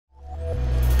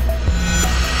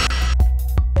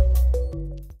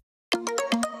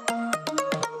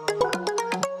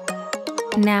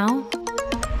Now,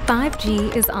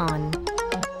 5G is on.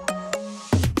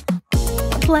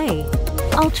 Play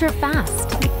ultra fast.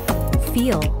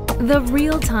 Feel the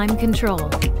real-time control.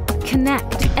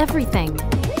 Connect everything.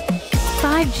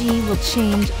 5G will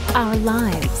change our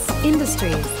lives,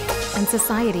 industries, and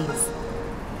societies.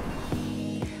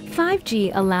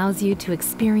 5G allows you to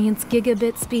experience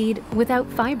gigabit speed without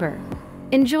fiber.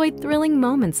 Enjoy thrilling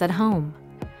moments at home.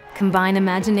 Combine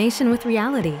imagination with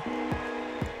reality.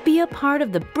 Be a part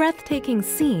of the breathtaking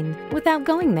scene without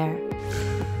going there.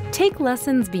 Take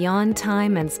lessons beyond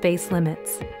time and space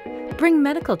limits. Bring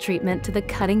medical treatment to the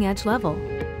cutting-edge level.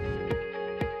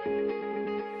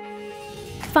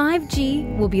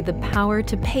 5G will be the power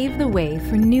to pave the way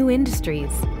for new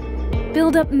industries.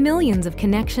 Build up millions of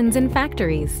connections in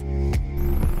factories.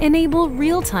 Enable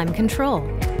real-time control.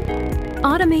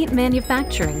 Automate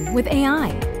manufacturing with AI.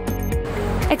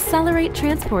 Accelerate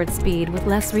transport speed with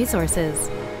less resources.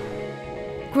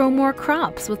 Grow more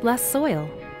crops with less soil.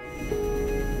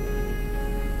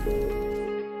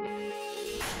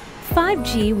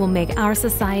 5G will make our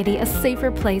society a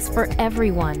safer place for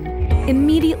everyone.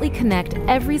 Immediately connect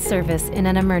every service in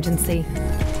an emergency.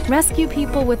 Rescue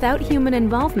people without human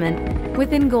involvement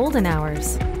within golden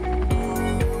hours.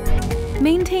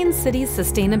 Maintain cities'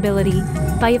 sustainability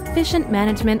by efficient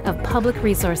management of public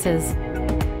resources.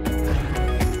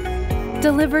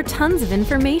 Deliver tons of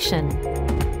information.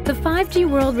 The 5G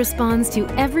world responds to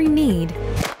every need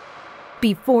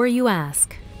before you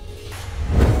ask.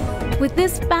 With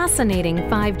this fascinating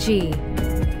 5G,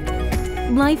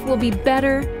 life will be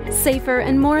better, safer,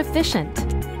 and more efficient.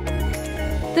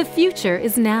 The future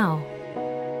is now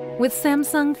with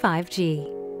Samsung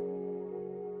 5G.